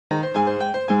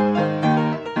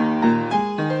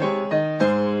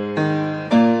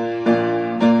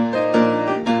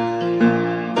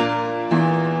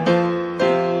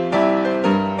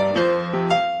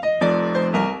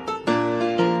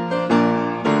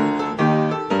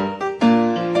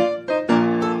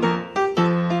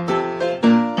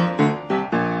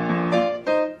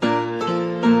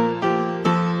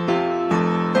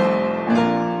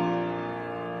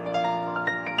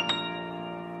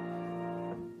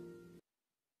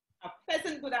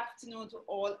good afternoon to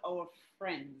all our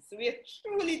friends. We are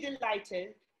truly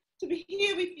delighted to be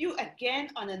here with you again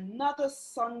on another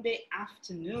Sunday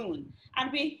afternoon.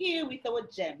 And we're here with our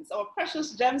gems, our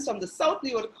precious gems from the South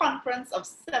Leeward Conference of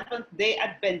Seventh-day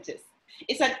Adventists.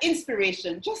 It's an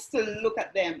inspiration just to look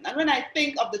at them. And when I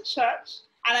think of the church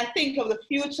and I think of the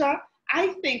future,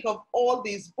 I think of all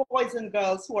these boys and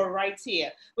girls who are right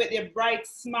here with their bright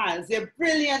smiles, their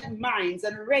brilliant minds,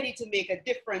 and ready to make a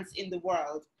difference in the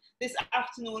world. This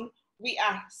afternoon, we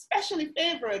are specially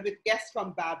favored with guests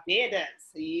from Barbados.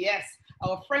 Yes,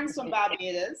 our friends from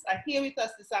Barbados are here with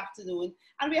us this afternoon,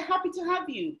 and we are happy to have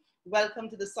you. Welcome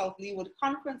to the South Leeward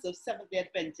Conference of Seventh-day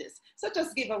Adventists. So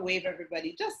just give a wave,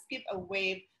 everybody. Just give a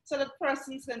wave so that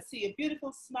persons can see a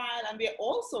beautiful smile. And we are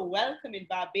also welcoming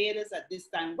Barbados at this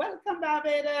time. Welcome,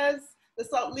 Barbados. The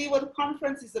South Leeward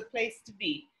Conference is the place to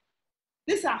be.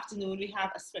 This afternoon, we have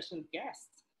a special guest.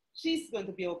 She's going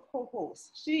to be our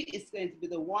co-host. She is going to be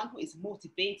the one who is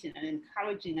motivating and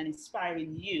encouraging and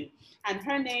inspiring you. And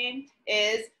her name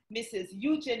is Mrs.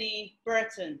 Eugenie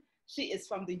Burton. She is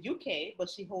from the UK, but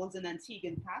she holds an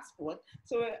Antiguan passport.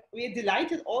 So we're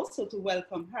delighted also to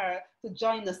welcome her to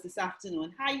join us this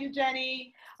afternoon. Hi,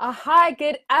 Eugenie. Hi,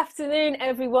 good afternoon,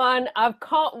 everyone. I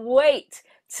can't wait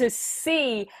to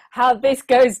see how this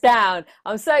goes down.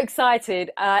 I'm so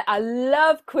excited. I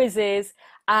love quizzes,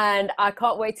 and I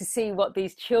can't wait to see what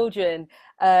these children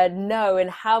know and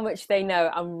how much they know.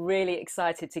 I'm really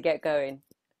excited to get going.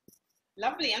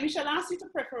 Lovely. And we shall ask you to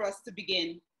pray for us to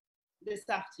begin this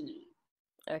afternoon.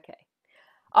 Okay.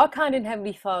 Our kind and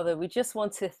Heavenly Father, we just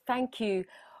want to thank you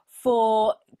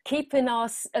for keeping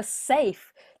us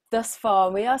safe thus far.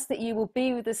 And we ask that you will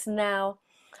be with us now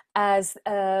as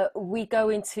we go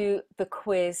into the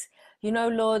quiz. You know,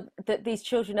 Lord, that these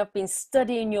children have been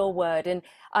studying your word, and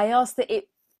I ask that it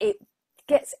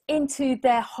gets into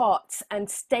their hearts and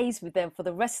stays with them for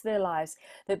the rest of their lives,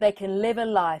 that they can live a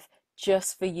life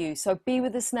just for you. So be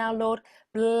with us now, Lord.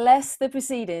 Bless the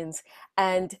proceedings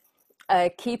and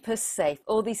keep us safe.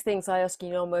 All these things I ask in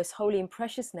your most holy and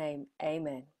precious name.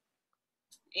 Amen.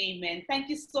 Amen. Thank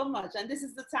you so much. And this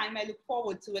is the time I look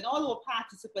forward to when all our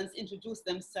participants introduce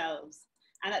themselves.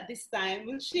 And at this time,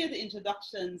 we'll share the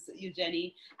introductions,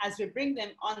 Eugenie, as we bring them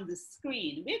on the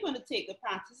screen. We're going to take the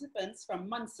participants from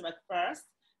Montserrat first.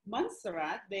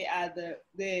 Montserrat, they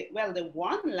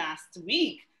won last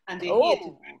week. And they're here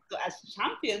today. So as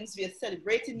champions, we are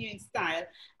celebrating you in style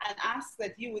and ask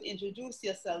that you would introduce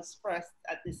yourselves first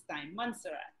at this time.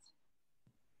 Montserrat.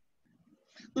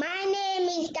 My name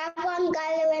is Davon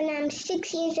Gallo and I'm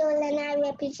 6 years old and I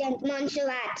represent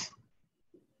Montserrat.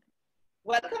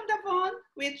 Welcome, Davon.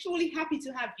 We're truly happy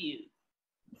to have you.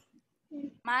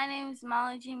 My name is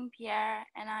Molly Jean Pierre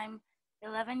and I'm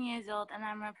 11 years old and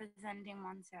I'm representing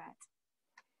Montserrat.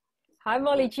 Hi,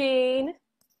 Molly Jean.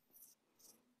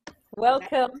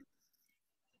 Welcome.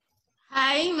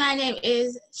 Hi, my name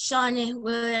is Shawnee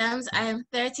Williams. I am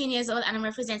 13 years old and I'm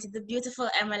representing the beautiful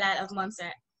Emerald of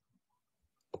Montserrat.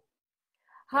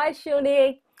 Hi,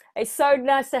 Shawnee. It's so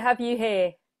nice to have you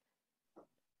here.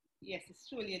 Yes, it's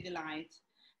truly a delight.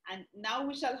 And now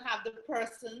we shall have the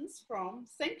persons from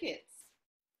St. Kitts.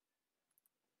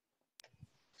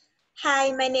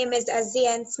 Hi, my name is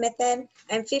Azian Smithen.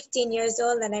 I'm 15 years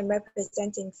old and I'm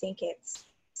representing St. Kitts.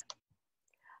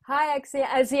 Hi,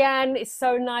 Azian. It's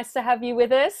so nice to have you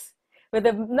with us, with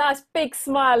a nice big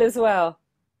smile as well.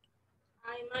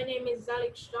 Hi, my name is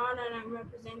Zalik Shdan and I'm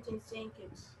representing St.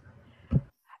 Kitts.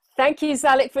 Thank you,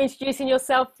 Zalik, for introducing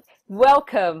yourself.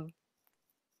 Welcome.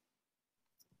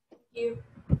 Thank you.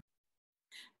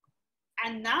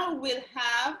 And now we'll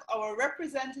have our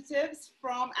representatives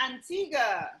from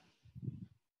Antigua.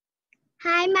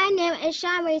 Hi, my name is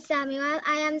Shamri Samuel.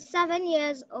 I am 7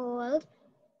 years old.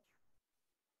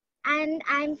 And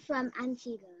I'm from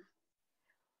Antigua.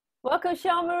 Welcome,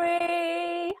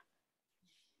 Shamari.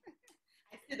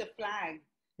 I see the flag.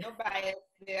 No bias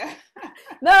there.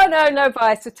 No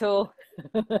bias at all.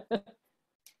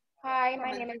 Hi,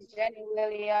 my name is Jenny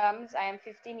Williams. I am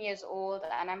 15 years old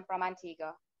and I'm from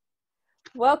Antigua.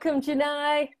 Welcome,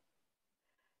 Janai.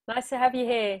 Nice to have you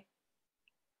here.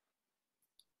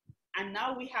 And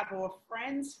now we have our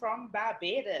friends from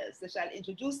Barbados. They shall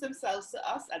introduce themselves to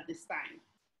us at this time.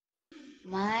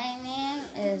 My name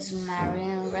is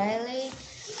Marion Riley.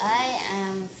 I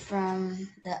am from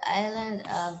the island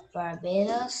of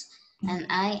Barbados and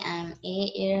I am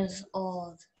 8 years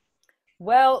old.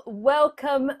 Well,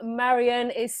 welcome,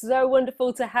 Marion. It's so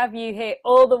wonderful to have you here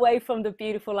all the way from the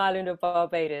beautiful island of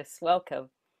Barbados. Welcome.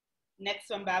 Next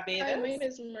from Barbados. Hi, my name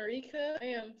is Marika. I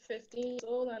am 15 years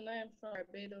old and I am from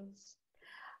Barbados.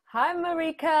 Hi,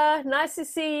 Marika. Nice to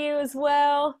see you as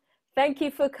well. Thank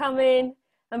you for coming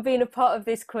and being a part of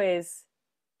this quiz.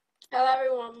 Hello,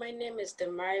 everyone. My name is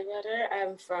Damari Weather.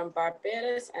 I'm from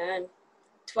Barbados and I'm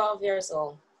 12 years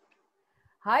old.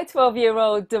 Hi,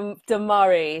 12-year-old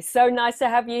Damari. So nice to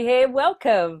have you here.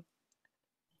 Welcome.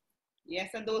 Yes,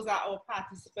 and those are our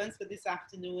participants for this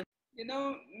afternoon. You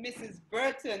know, Mrs.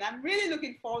 Burton, I'm really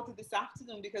looking forward to this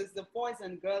afternoon because the boys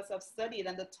and girls have studied,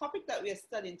 and the topic that we are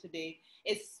studying today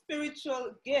is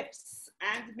spiritual gifts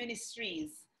and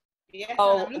ministries. Yes,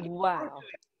 oh, and I'm looking wow. forward to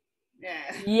it.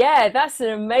 Yeah. Yeah, that's an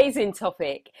amazing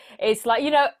topic. It's like,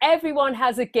 you know, everyone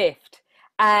has a gift,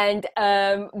 and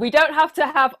we don't have to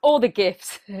have all the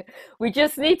gifts. We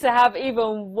just need to have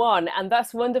even one, and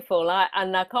that's wonderful.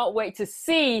 And I can't wait to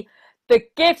see the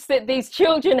gifts that these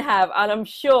children have, and I'm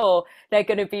sure they're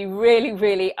going to be really,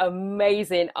 really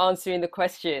amazing answering the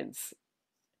questions.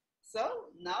 So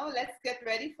now let's get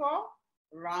ready for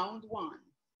round one.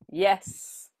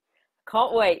 Yes,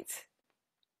 can't wait.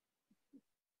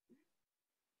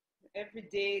 Every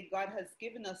day, God has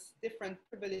given us different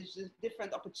privileges,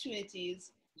 different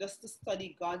opportunities just to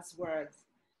study God's words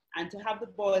and to have the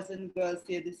boys and girls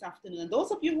here this afternoon. And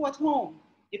those of you who are at home,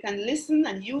 you can listen,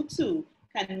 and you too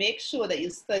can make sure that you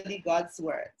study God's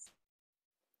words.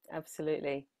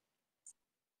 Absolutely.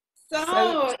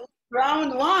 So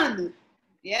round one.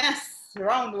 Yes,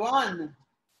 round one.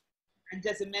 And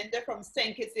Jessamenda from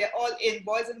St. Kitts, they're all in,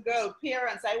 boys and girls,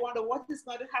 parents. I wonder what is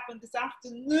going to happen this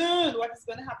afternoon. What is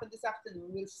going to happen this afternoon?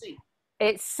 We'll see.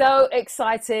 It's so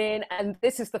exciting, and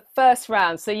this is the first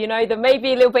round. So, you know, they may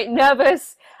be a little bit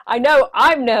nervous. I know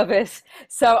I'm nervous,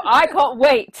 so I can't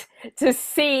wait to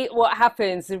see what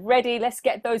happens. Ready? Let's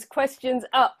get those questions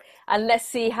up, and let's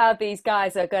see how these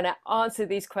guys are going to answer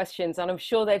these questions. And I'm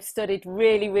sure they've studied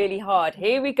really, really hard.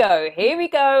 Here we go. Here we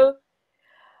go.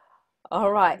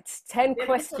 All right, 10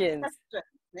 questions.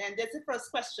 And there's the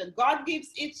first question. God gives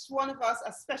each one of us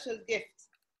a special gift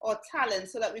or talent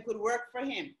so that we could work for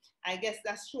him. I guess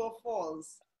that's true or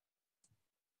false.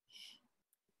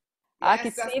 I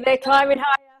can see they're climbing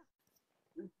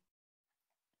higher.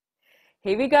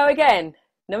 Here we go again.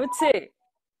 Number 2.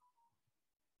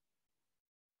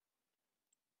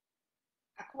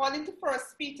 According to 1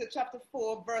 Peter chapter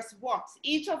 4, verse what?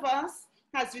 Each of us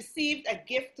has received a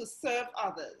gift to serve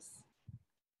others.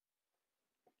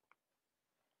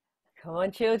 Come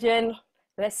on, children.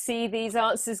 Let's see these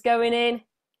answers going in.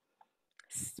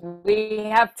 We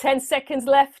have 10 seconds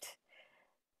left.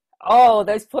 Oh,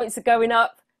 those points are going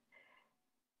up.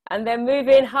 And they're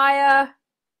moving higher.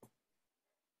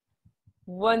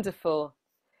 Wonderful.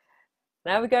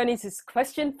 Now we're going into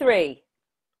question 3.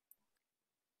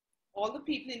 All the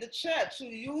people in the church who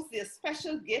use their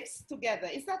special gifts together.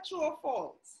 Is that true or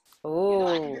false?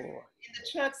 Oh. You know, in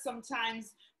the church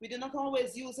sometimes we do not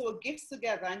always use our gifts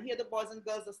together, and here the boys and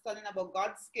girls are studying about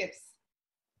God's gifts.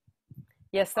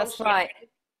 Yes, that's right.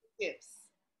 Gifts.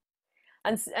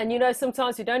 And you know,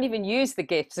 sometimes we don't even use the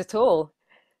gifts at all.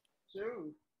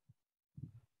 True.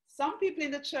 Some people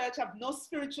in the church have no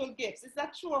spiritual gifts. Is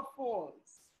that true or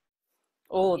false?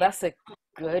 Oh, that's a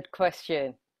good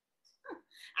question.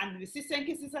 And we see St.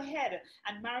 Kitts is ahead,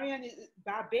 and Marion is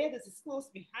Barbados is close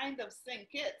behind of St.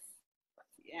 Kitts.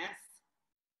 Yes.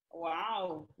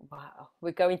 Wow. Wow.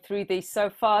 We're going through these so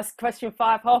fast. Question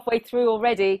 5, halfway through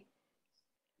already.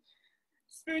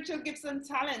 Spiritual gifts and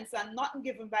talents are not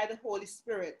given by the Holy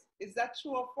Spirit. Is that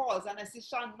true or false? And I see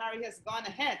Sean Mary has gone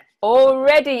ahead.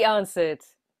 Already answered.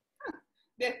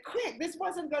 They're quick. These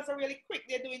boys and girls are really quick.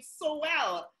 They're doing so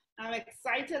well. I'm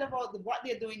excited about what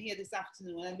they're doing here this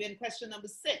afternoon. And we're in question number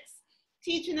 6.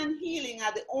 Teaching and healing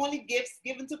are the only gifts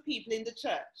given to people in the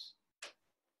church.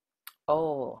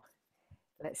 Oh,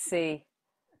 let's see.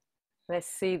 Let's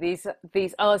see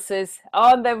these answers.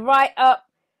 Oh, they're right up.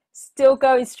 Still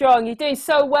going strong. You're doing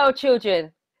so well,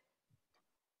 children.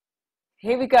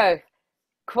 Here we go.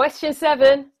 Question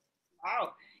 7.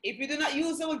 Wow. If we do not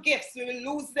use our gifts, we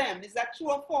will lose them. Is that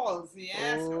true or false?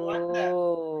 Yes, I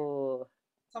wonder.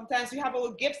 Sometimes we have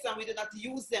our gifts and we do not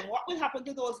use them. What will happen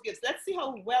to those gifts? Let's see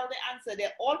how well they answer.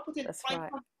 They're all putting points on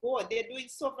the board. They're doing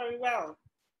so very well.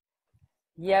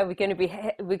 Yeah, we're going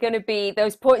to be,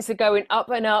 those points are going up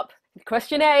and up.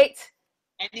 Question 8.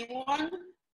 Anyone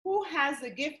who has the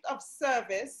gift of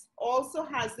service also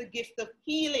has the gift of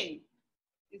healing.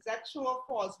 Is that true or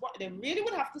false? What they really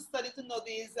would have to study to know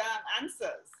these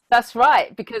answers. That's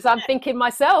right, because I'm thinking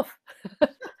myself. All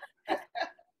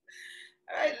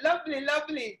right, lovely,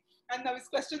 lovely. And now it's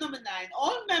question number 9.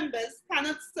 All members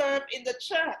cannot serve in the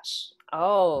church.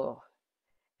 Oh,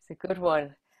 it's a good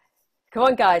one. Come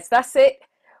on, guys, that's it.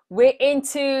 We're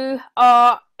into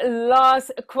our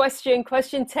last question,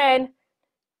 question 10.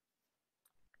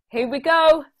 Here we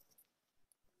go.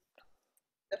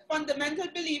 The fundamental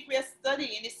belief we are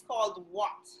studying is called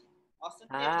what? Awesome.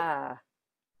 Ah.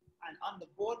 And on the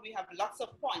board, we have lots of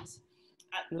points.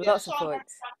 Lots of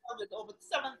points. With over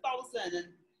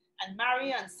 7,000, and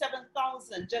Marianne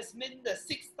 7,000, Jasminda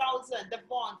 6,000,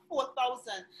 Devon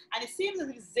 4,000, and it seems as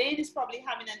if Zane is probably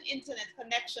having an internet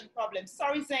connection problem.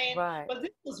 Sorry, Zane, right. But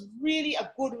this was really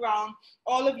a good round.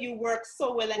 All of you worked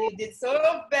so well, and you did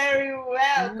so very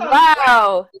well.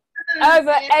 Wow,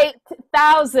 over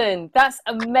 8,000. That's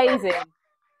amazing.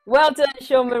 Well done,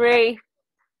 Sean Marie.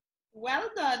 Well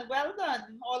done, well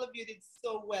done. All of you did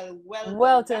so well.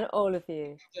 Well done, all of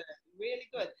you. Good, really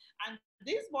good. And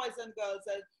these boys and girls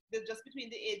they're just between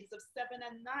the ages of 7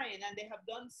 and 9, and they have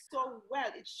done so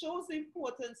well. It shows the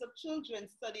importance of children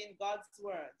studying God's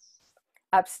words.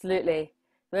 Absolutely.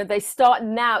 When they start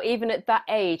now, even at that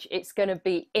age, it's going to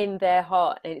be in their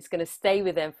heart and it's going to stay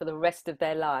with them for the rest of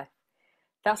their life.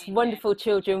 That's Amen. Wonderful,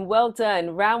 children. Well done.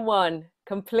 Round 1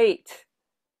 complete.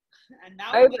 And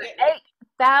now over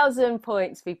 8,000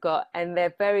 points we've got, and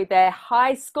they're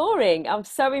high scoring. I'm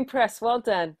so impressed. Well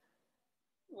done.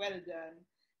 Well done.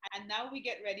 And now we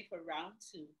get ready for round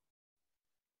 2.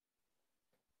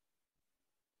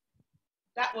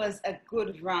 That was a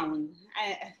good round.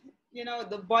 You know,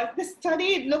 the boys, they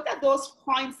studied. Look at those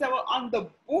points that were on the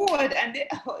board, and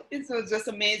this was just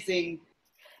amazing.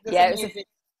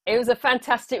 It was a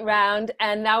fantastic round,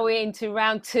 and now we're into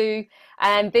round 2,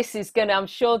 and I'm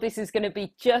sure this is gonna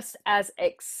be just as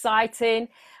exciting.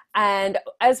 And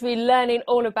as we're learning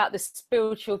all about the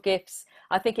spiritual gifts,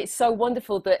 I think it's so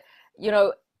wonderful that, you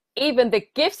know, even the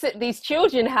gifts that these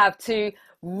children have to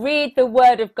read the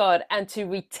Word of God and to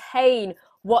retain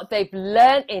what they've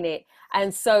learned in it,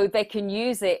 and so they can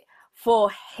use it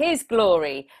for His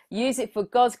glory, use it for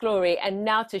God's glory, and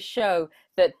now to show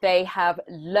that they have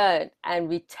learned and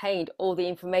retained all the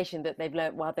information that they've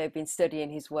learned while they've been studying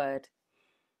His Word.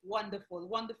 Wonderful,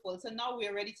 wonderful. So now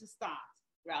we're ready to start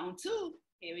round 2.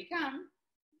 Here we come.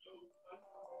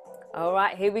 All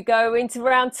right, here we go into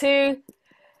round 2.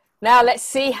 Now let's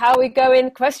see how we go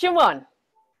in question 1.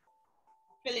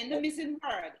 Fill in the missing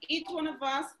word. Each one of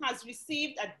us has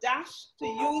received a dash to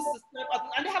use to serve others,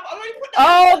 and they have already put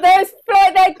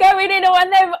they're going in,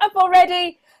 and they're up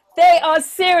already. They are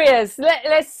serious.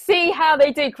 Let's see how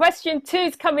they do. Question 2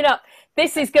 is coming up.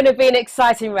 This is going to be an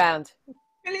exciting round.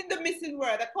 Fill in the missing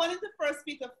word. According to 1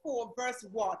 Peter 4, verse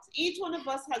what? Each one of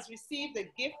us has received a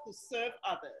gift to serve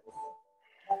others.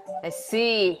 Let's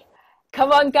see.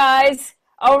 Come on, guys.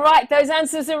 All right, those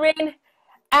answers are in,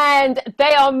 and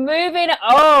they are moving.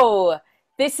 Oh,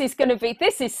 this is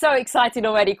so exciting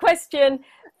already. Question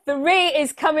 3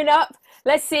 is coming up.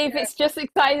 Let's see if it's just as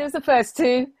exciting as the first 2.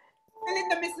 Fill in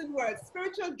the missing word.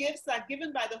 Spiritual gifts are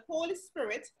given by the Holy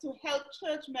Spirit to help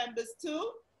church members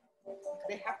too.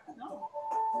 They have to know.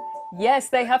 Yes,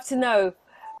 they have to know.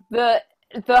 The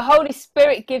Holy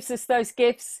Spirit gives us those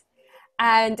gifts,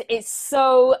 and it's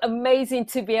so amazing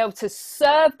to be able to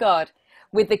serve God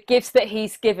with the gifts that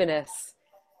He's given us.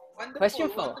 Wonderful, question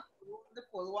 4.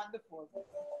 Wonderful.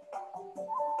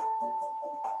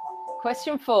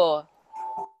 Question 4.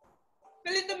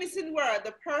 Fill in the missing word.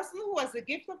 The person who has the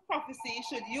gift of prophecy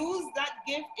should use that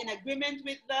gift in agreement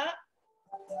with the...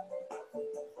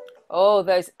 Oh,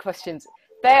 those questions.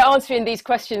 They're answering these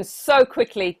questions so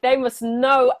quickly. They must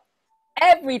know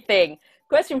everything.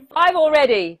 Question 5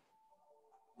 already.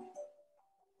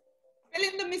 Fill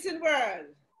in the missing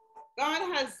word.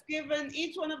 God has given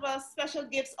each one of us special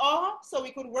gifts, all so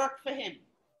we could work for Him.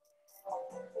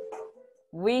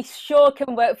 We sure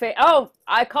can work for it. Oh,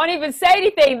 I can't even say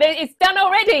anything. It's done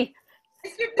already.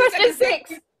 Question 6.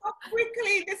 So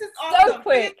quickly. This is awesome. So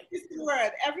quick. This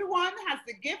word. Everyone has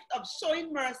the gift of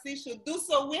showing mercy. Should do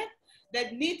so with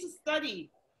that need to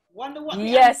study. Wonder what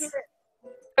the answer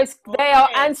is. They are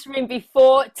answering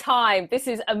before time. This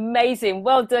is amazing.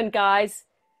 Well done, guys.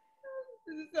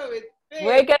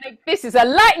 This is a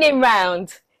lightning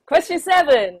round. Question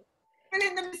 7. Fill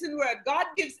in the missing word. God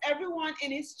gives everyone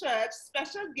in His church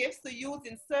special gifts to use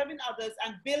in serving others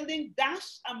and building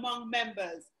dash among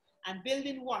members. And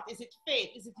building what? Is it faith?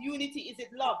 Is it unity? Is it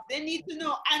love? They need to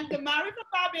know. And the marriage of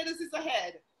Barbados is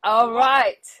ahead. All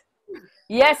right.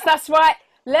 Yes, that's right.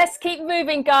 Let's keep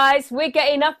moving, guys. We're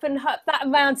getting up and up that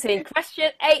mountain.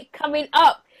 Question 8 coming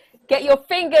up. Get your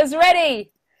fingers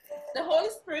ready. The Holy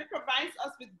Spirit provides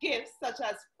us with gifts such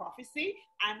as prophecy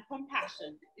and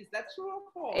compassion. Is that true or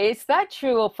false? Is that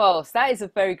true or false? That is a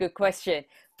very good question.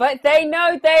 But they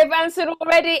know they've answered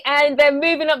already, and they're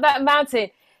moving up that mountain.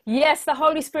 Yes, the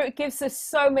Holy Spirit gives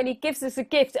us a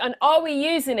gift. And are we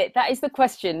using it? That is the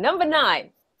question. Number 9.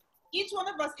 Each one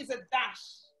of us is a dash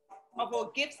of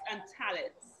our gifts and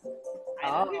talents. I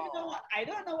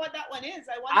don't know what that one is.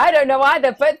 I don't know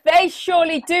either, but they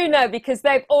surely do know because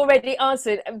they've already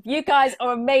answered. You guys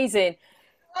are amazing.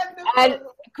 Wonderful. And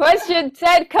question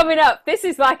 10 coming up. This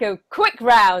is like a quick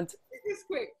round. This is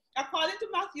quick. According to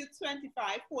Matthew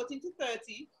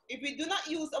 25:14-30, if we do not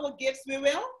use our gifts, we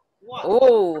will what?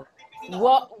 Oh,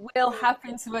 what will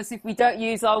happen to us if we don't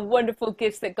use our wonderful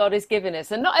gifts that God has given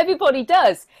us? And not everybody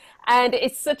does. And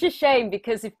it's such a shame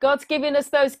because if God's given us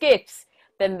those gifts,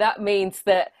 then that means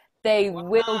that they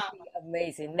will be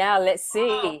amazing. Now let's see.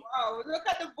 Wow. Look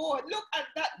at the board. Look at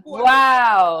that board.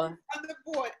 Wow. On the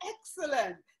board.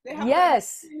 Excellent. They have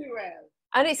yes. Really well.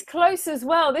 And it's close as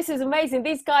well. This is amazing.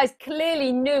 These guys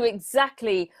clearly knew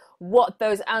exactly what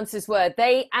those answers were.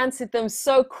 They answered them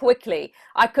so quickly.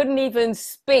 I couldn't even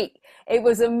speak. It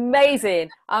was amazing.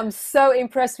 I'm so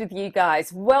impressed with you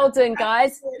guys. Well done,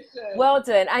 guys. Well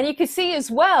done. And you can see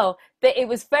as well that it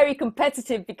was very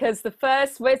competitive because the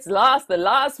first was last, the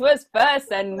last was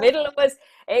first, and middle was,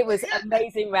 it was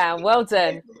amazing round. Well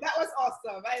done. That was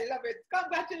awesome. I love it.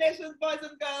 Congratulations, boys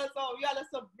and girls. Oh, y'all are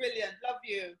so brilliant. Love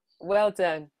you. Well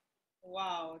done.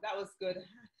 Wow, that was good.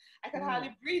 I can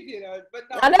hardly breathe, you know. But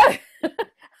no. I know.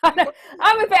 I know.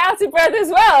 I'm a bit out of breath as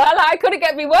well. I couldn't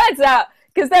get my words out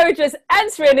because they were just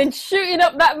answering and shooting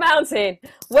up that mountain.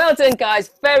 Well done,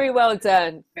 guys. Very well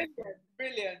done. Brilliant.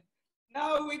 Brilliant.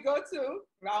 Now we go to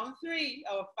round 3,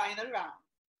 our final round.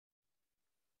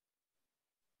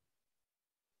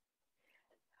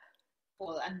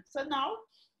 Well, and so now,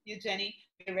 you, Jenny,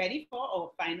 we're ready for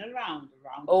our final round.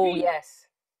 Round 3. Oh, yes.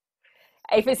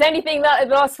 If it's anything like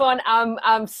the last one,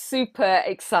 I'm super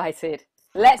excited.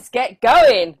 Let's get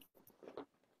going.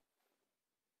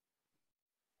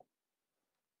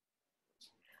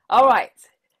 All right.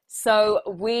 So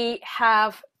we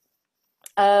have,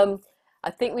 I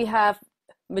think we have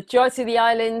majority of the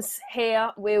islands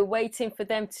here. We're waiting for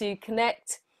them to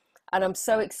connect, and I'm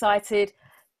so excited.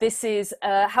 This is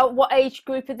what age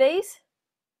group are these?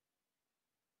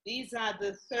 These are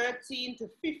the 13 to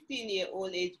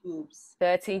 15-year-old age groups.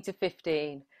 13 to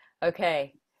 15.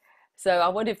 Okay. So I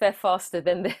wonder if they're faster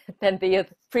than the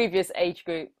previous age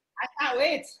group. I can't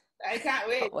wait. I can't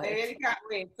wait. I really can't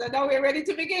wait. So now we're ready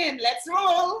to begin. Let's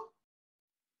roll.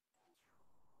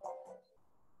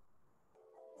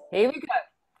 Here we go.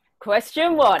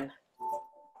 Question 1.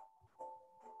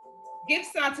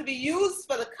 Gifts are to be used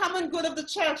for the common good of the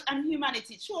church and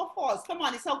humanity. True or false? Come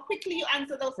on, it's how quickly you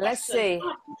answer those Let's questions.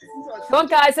 see. Come on,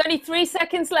 guys. Only 3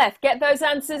 seconds left. Get those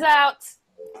answers out.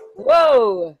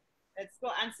 Whoa. Let's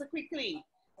go. Answer quickly.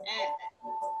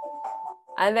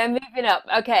 And then moving up.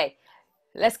 Okay.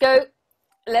 Let's go.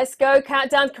 Let's go.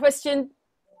 Countdown. Question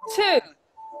 2.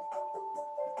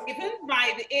 Given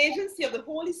by the agency of the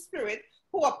Holy Spirit,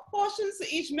 who apportions to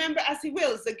each member as he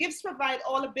wills, the gifts provide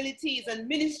all abilities and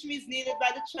ministries needed by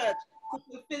the church to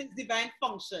fulfill its divine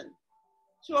function.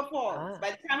 True or false?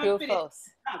 By the time true I or finish. False?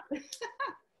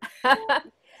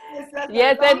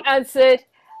 Yeah, they've answered.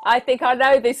 I think I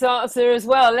know this answer as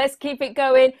well. Let's keep it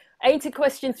going. Into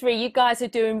question 3. You guys are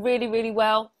doing really, really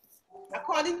well.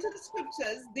 According to the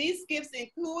scriptures, these gifts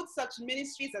include such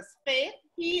ministries as faith,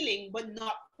 healing, but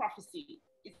not prophecy.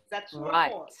 Is that true or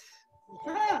false?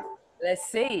 Let's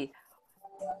see.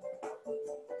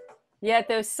 Yeah,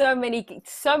 there's so many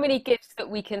gifts that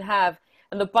we can have,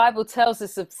 and the Bible tells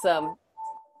us of some.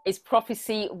 Is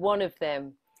prophecy one of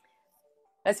them?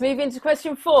 Let's move into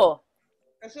question 4.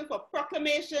 Question for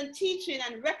proclamation, teaching,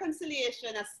 and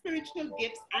reconciliation as spiritual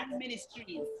gifts and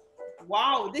ministries.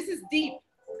 Wow, this is deep.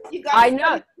 You guys, I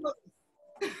know.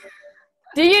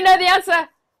 Do you know the answer?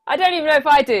 I don't even know if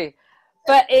I do.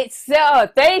 But it's,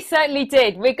 they certainly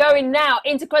did. We're going now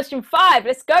into question 5.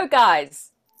 Let's go,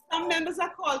 guys. Some members are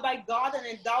called by God and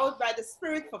endowed by the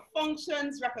Spirit for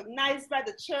functions recognized by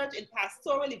the church in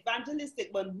pastoral,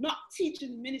 evangelistic, but not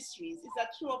teaching ministries. Is that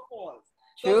true or false?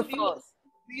 True or false?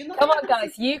 Come on,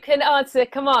 guys. You can answer.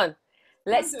 Come on.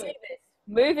 Let's do this.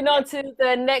 Moving on to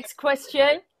the next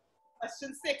question.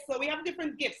 Question 6. So we have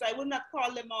different gifts. I would not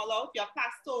call them all out. You're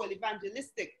pastoral,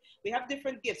 evangelistic. We have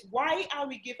different gifts. Why are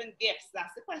we given gifts?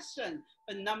 That's the question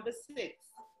for number 6.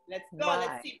 Let's go. Why?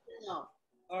 Let's see if we know.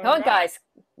 Come on, guys.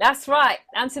 That's right.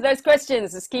 Answer those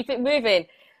questions. Let's keep it moving.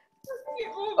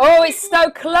 Oh, it's so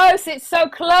close. It's so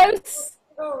close.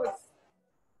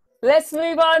 Let's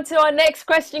move on to our next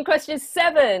question. Question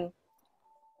 7.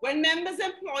 When members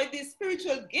employ these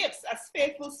spiritual gifts as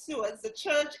faithful stewards, the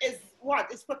church is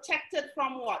what? Is protected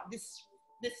from what?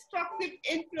 Destructive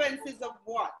influences of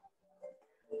what?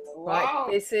 Wow.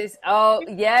 Right, this is,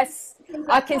 yes,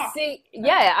 I can see,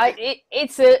 yeah,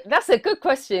 that's a good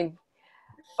question.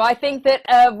 But I think that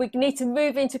we need to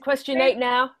move into question 8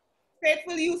 now.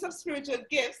 Faithful use of spiritual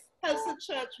gifts helps the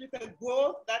church with a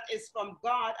growth that is from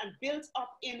God and built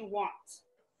up in what?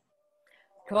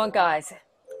 Come on, guys.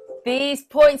 These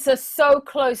points are so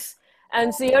close.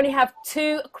 And so you only have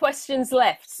 2 questions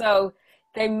left. So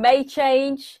they may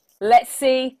change. Let's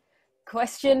see.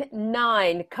 Question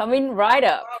 9 coming right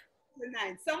up.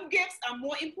 Some gifts are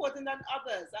more important than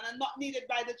others and are not needed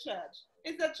by the church.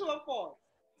 Is that true or false?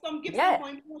 Some gifts are more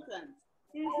important.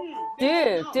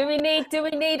 Do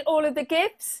we need all of the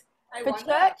gifts for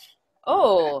church?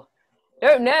 Oh,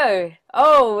 don't know.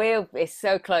 Oh, it's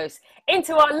so close.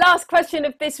 Into our last question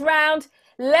of this round.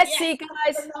 Let's see,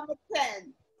 guys. Number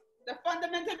 10. The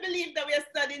fundamental belief that we are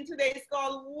studying today is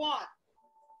called what?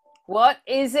 What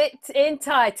is it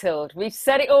entitled? We've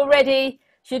said it already.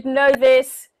 Should know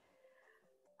this.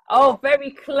 Oh,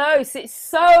 very close. It's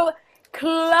so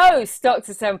close,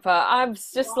 Dr. Semper. I'm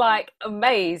just like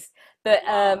amazed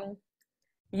that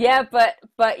yeah,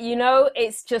 but you know,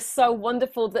 it's just so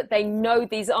wonderful that they know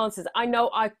these answers. I know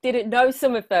I didn't know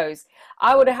some of those.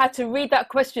 I would have had to read that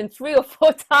question 3 or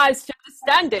 4 times to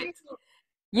understand it.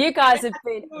 You guys have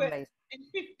been amazing. In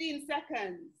 15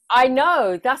 seconds. I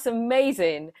know, that's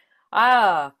amazing.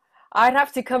 I'd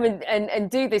have to come and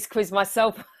do this quiz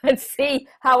myself and see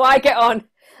how I get on.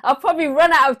 I'll probably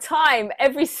run out of time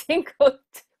every single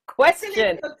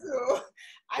question.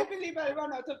 I believe I'll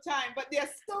run out of time, but they're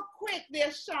so quick,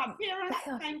 they're sharp. Parents,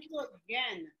 thank you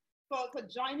again for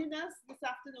joining us this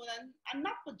afternoon, and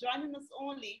not for joining us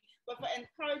only, but for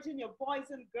encouraging your boys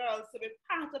and girls to be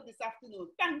part of this afternoon.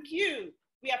 Thank you.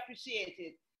 We appreciate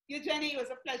it. Jenny, it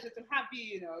was a pleasure to have you.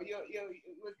 You know, it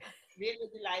was really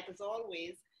a delight as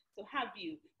always to have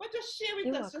you. But just share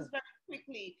with us just very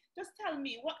quickly. Just tell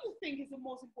me what you think is the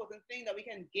most important thing that we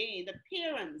can gain, the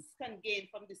parents can gain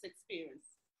from this experience.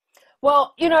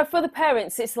 Well, you know, for the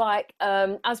parents, it's like,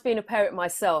 as being a parent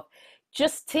myself,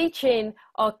 just teaching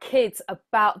our kids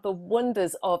about the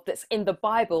wonders of that's in the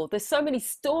Bible. There's so many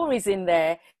stories in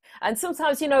there. And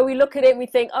sometimes, you know, we look at it and we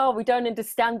think, oh, we don't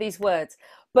understand these words.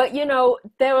 But, you know,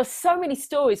 there are so many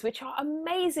stories which are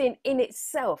amazing in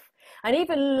itself. And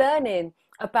even learning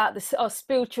about our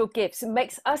spiritual gifts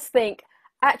makes us think,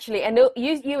 actually, and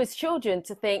you as children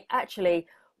to think, actually,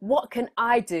 what can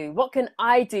I do? What can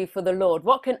I do for the Lord?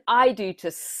 What can I do to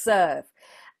serve?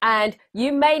 And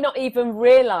you may not even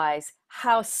realize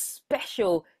how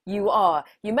special you are.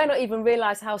 You may not even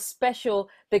realize how special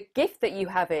the gift that you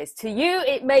have is. To you,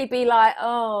 it may be like,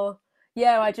 oh,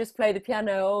 yeah, I just play the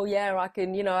piano. Oh, yeah, I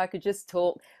can, you know, I could just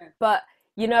talk. But,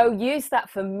 you know, use that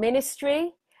for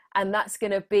ministry. And that's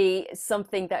going to be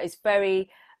something that is very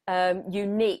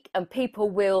unique. And people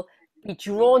will be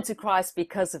drawn to Christ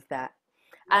because of that.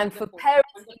 And for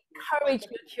parents, encourage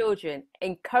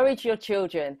your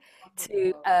children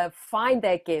to find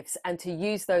their gifts and to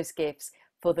use those gifts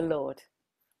for the Lord.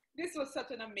 This was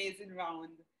such an amazing round.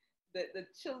 The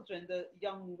children, the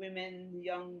young women,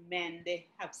 young men, they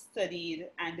have studied,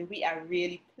 and we are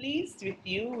really pleased with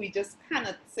you. We just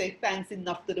cannot say thanks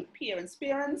enough to the parents.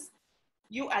 Parents,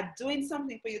 you are doing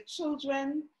something for your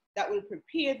children that will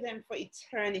prepare them for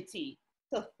eternity.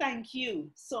 So thank you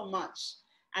so much.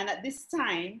 And at this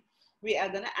time, we are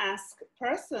going to ask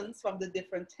persons from the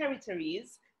different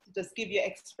territories to just give you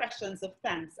expressions of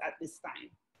thanks at this time.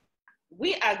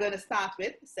 We are going to start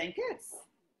with St. Kitts.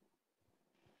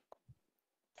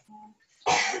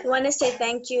 I want to say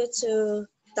thank you to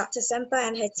Dr. Semper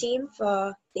and her team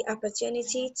for the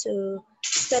opportunity to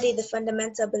study the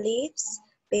fundamental beliefs,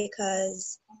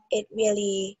 because it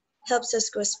really helps us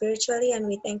grow spiritually, and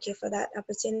we thank you for that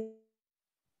opportunity.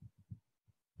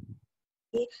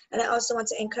 And I also want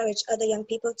to encourage other young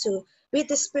people to read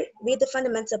the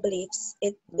fundamental beliefs.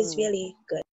 It is really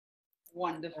good.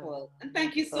 Wonderful. And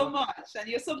thank you so much. And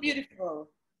you're so beautiful.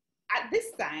 At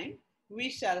this time, we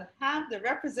shall have the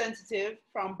representative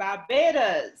from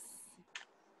Barbados.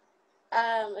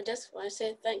 I just want to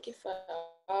say thank you for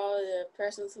all the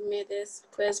persons who made this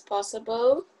quiz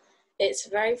possible. It's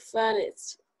very fun.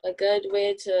 It's a good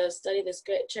way to study the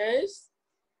scriptures.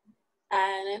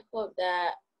 And I hope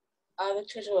that other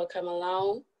children will come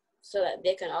along so that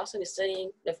they can also be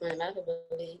studying the fundamental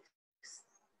beliefs.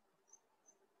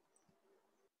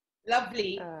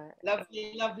 Lovely,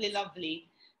 lovely, lovely, lovely.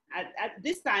 At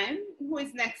this time, who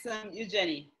is next,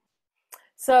 Eugenie?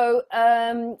 So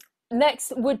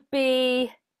next would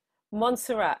be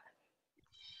Montserrat.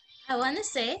 I want to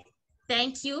say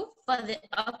thank you for the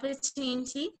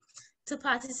opportunity to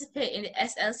participate in the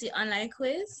SLC online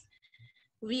quiz.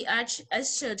 We are,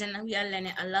 as children, we are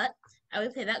learning a lot, And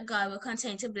we pray that God will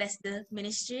continue to bless the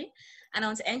ministry. And I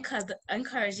want to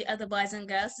encourage the other boys and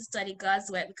girls to study God's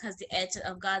word, because the edge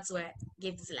of God's word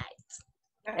gives light.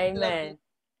 That's Amen. lovely.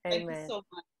 Thank Amen. you so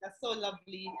much. That's so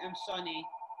lovely, Shawnee.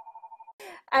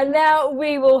 And now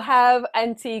we will have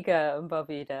Antigua and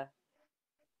Barbuda.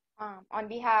 On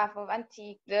behalf of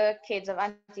the kids of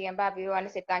Antigua and Barbuda, we want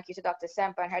to say thank you to Dr.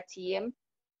 Semper and her team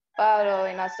for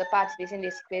allowing us to participate in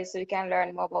this quiz so we can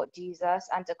learn more about Jesus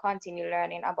and to continue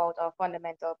learning about our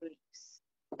fundamental beliefs.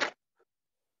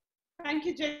 Thank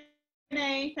you,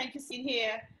 Jenny. Thank you for being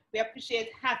here. We appreciate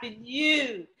having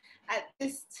you at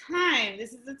this time.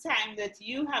 This is the time that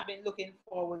you have been looking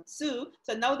forward to.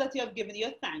 So now that you have given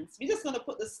your thanks, we're just going to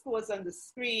put the scores on the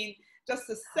screen just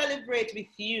to celebrate with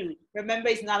you. Remember,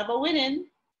 it's not about winning,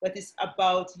 but it's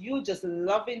about you just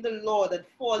loving the Lord and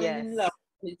falling in love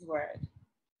with His word.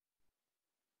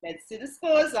 Let's see the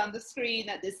scores on the screen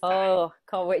at this time. Oh,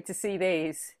 can't wait to see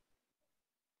these.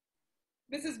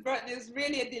 Mrs. Burton, it's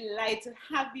really a delight to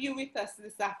have you with us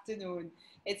this afternoon.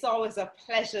 It's always a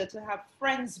pleasure to have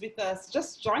friends with us,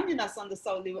 just joining us on the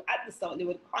South Leeward, at the South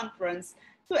Leeward Conference,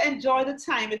 to enjoy the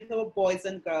time with our boys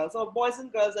and girls. Our boys and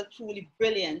girls are truly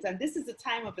brilliant, and this is a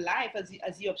time of life, as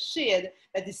you have shared,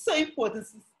 that is so important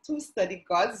to study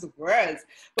God's words.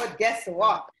 But guess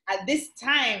what? At this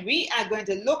time, we are going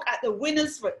to look at the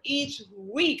winners for each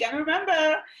week. And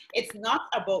remember, it's not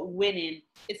about winning.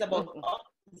 It's about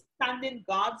understanding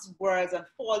God's words and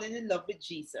falling in love with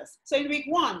Jesus. So in week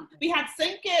 1, we had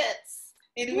St. Kitts.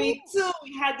 In week 2,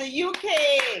 we had the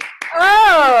UK.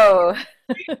 Oh!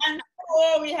 And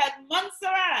 4, we had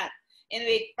Montserrat. In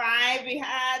week 5, we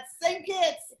had St.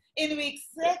 Kitts. In week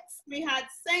 6, we had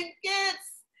St.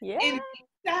 Kitts. Yeah. In week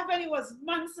 7, it was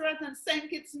Montserrat and St.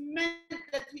 Kitts meant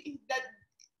that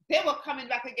they were coming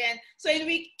back again. So in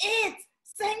week 8,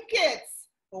 St. Kitts.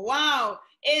 Wow.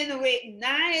 In week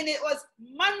 9, it was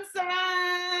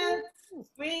Montserrat.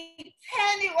 Week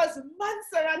 10, it was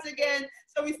Montserrat again.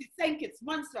 So we see St. Kitts,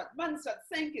 Montserrat,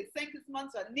 St. Kitts,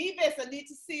 Montserrat. Nevis, I need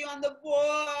to see you on the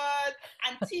board.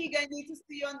 Antigua, I need to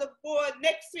see you on the board.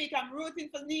 Next week, I'm rooting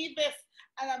for Nevis,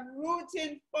 and I'm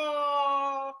rooting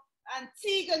for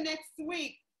Antigua next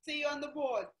week. See you on the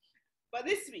board. But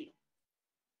this week,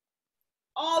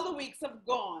 all the weeks have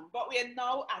gone, but we are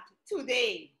now at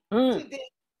today. Today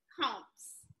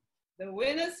counts. The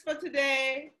winners for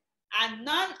today are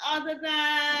none other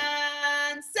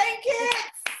than St.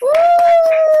 Kitts. Woo!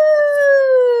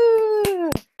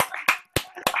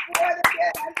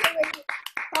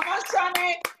 Come on,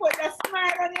 Shawnee, put a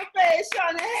smile on your face,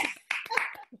 Shawnee.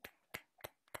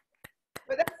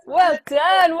 Well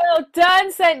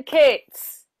done, St.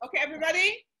 Kitts. Okay,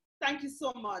 everybody, thank you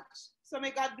so much. So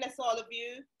may God bless all of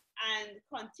you and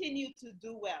continue to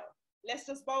do well. Let's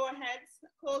just bow our heads,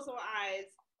 close our eyes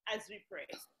as we pray.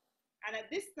 And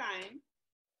at this time,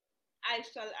 I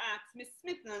shall ask Miss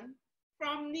Smitten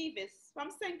from Nevis, from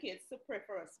St. Kitts, to pray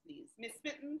for us, please. Miss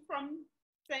Smitten from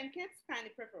St. Kitts,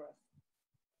 kindly pray for us.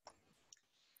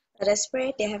 Let us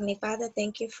pray. Dear Heavenly Father,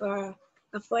 thank you for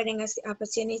affording us the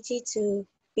opportunity to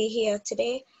be here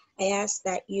today. I ask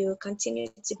that you continue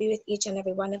to be with each and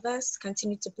every one of us,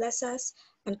 continue to bless us,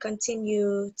 and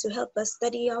continue to help us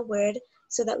study your word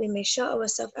so that we may show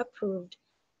ourselves approved.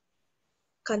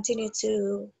 Continue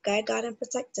to guide, God, and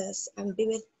protect us, and be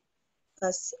with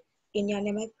us. In your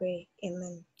name I pray.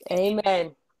 Amen.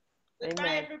 Amen.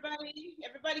 Bye, everybody.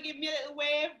 Everybody give me a little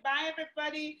wave. Bye,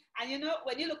 everybody. And you know,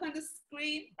 when you look on the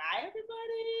screen, bye,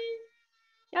 everybody.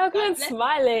 You're good,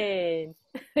 smiling.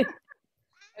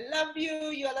 I love you.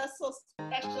 You all are so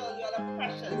special.